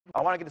I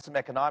want to get into some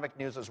economic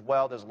news as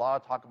well. There's a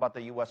lot of talk about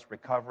the U.S.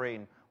 recovery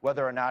and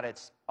whether or not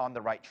it's on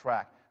the right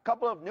track. A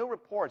couple of new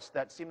reports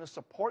that seem to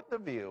support the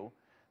view.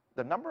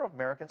 The number of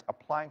Americans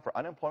applying for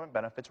unemployment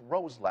benefits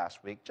rose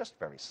last week, just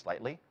very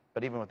slightly.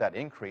 But even with that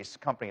increase,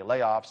 company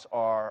layoffs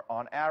are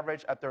on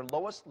average at their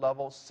lowest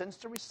level since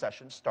the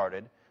recession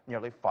started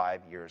nearly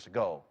 5 years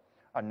ago.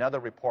 Another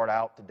report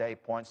out today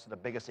points to the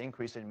biggest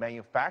increase in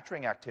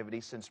manufacturing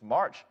activity since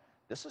March.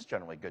 This is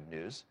generally good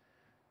news.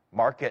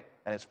 Market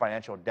and its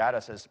financial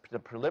data says the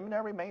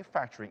preliminary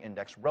manufacturing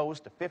index rose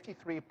to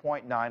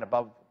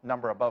 53.9.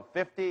 Number above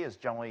 50 is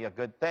generally a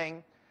good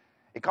thing.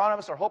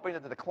 Economists are hoping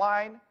that the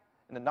decline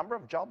in the number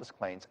of jobless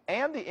claims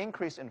and the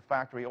increase in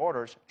factory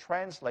orders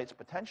translates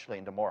potentially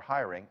into more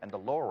hiring and the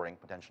lowering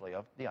potentially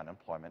of the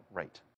unemployment rate.